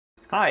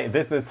Hi,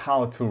 this is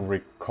how to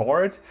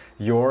record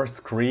your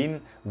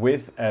screen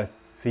with a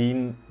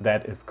scene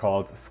that is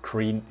called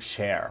screen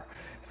share.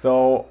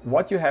 So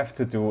what you have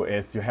to do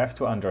is you have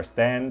to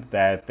understand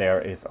that there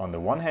is, on the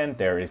one hand,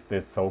 there is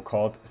this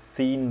so-called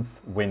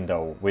scenes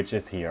window, which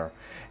is here.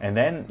 And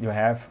then you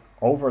have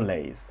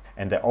overlays,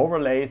 and the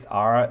overlays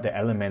are the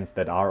elements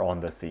that are on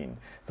the scene.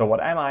 So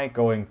what am I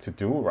going to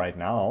do right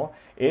now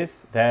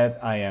is that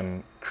I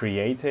am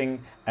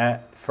creating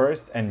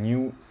first a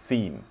new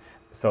scene.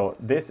 So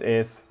this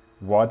is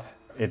what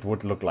it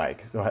would look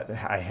like. So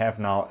I have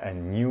now a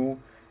new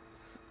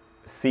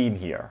scene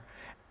here.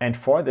 And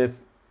for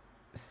this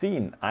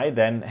scene, I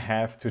then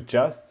have to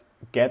just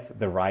get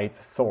the right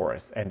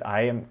source. And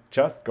I am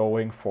just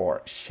going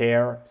for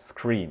share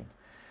screen.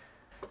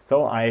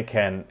 So I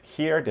can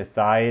here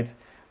decide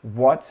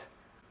what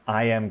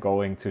I am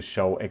going to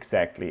show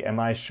exactly. Am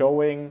I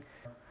showing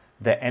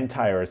the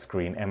entire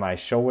screen? Am I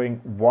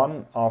showing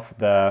one of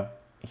the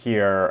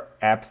here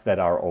apps that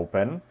are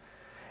open?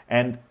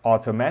 And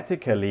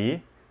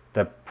automatically,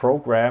 the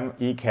program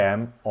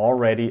Ecamm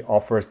already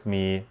offers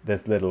me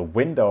this little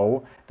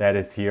window that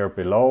is here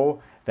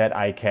below that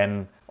I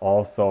can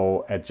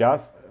also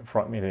adjust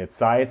from its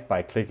size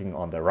by clicking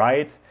on the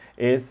right.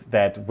 Is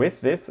that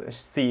with this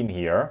scene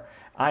here,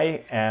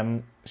 I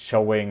am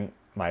showing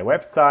my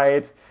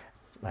website,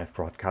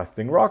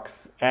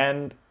 LIVE-BROADCASTING.ROCKS,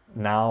 and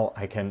now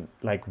I can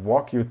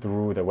walk you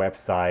through the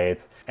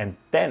website. And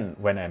then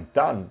when I'm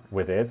done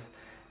with it,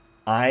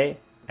 I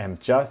am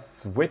just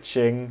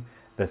switching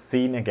the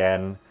scene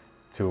again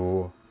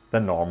to the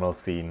normal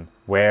scene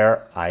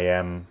where I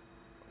am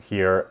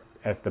here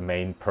as the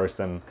main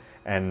person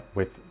and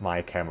with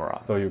my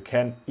camera. So you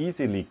can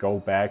easily go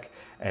back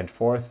and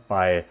forth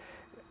by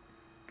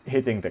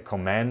hitting the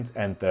command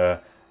and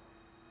the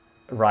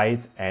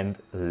right and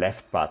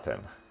left button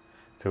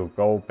to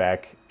go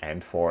back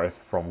and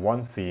forth from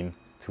one scene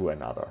to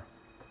another.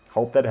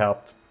 Hope that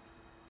helped.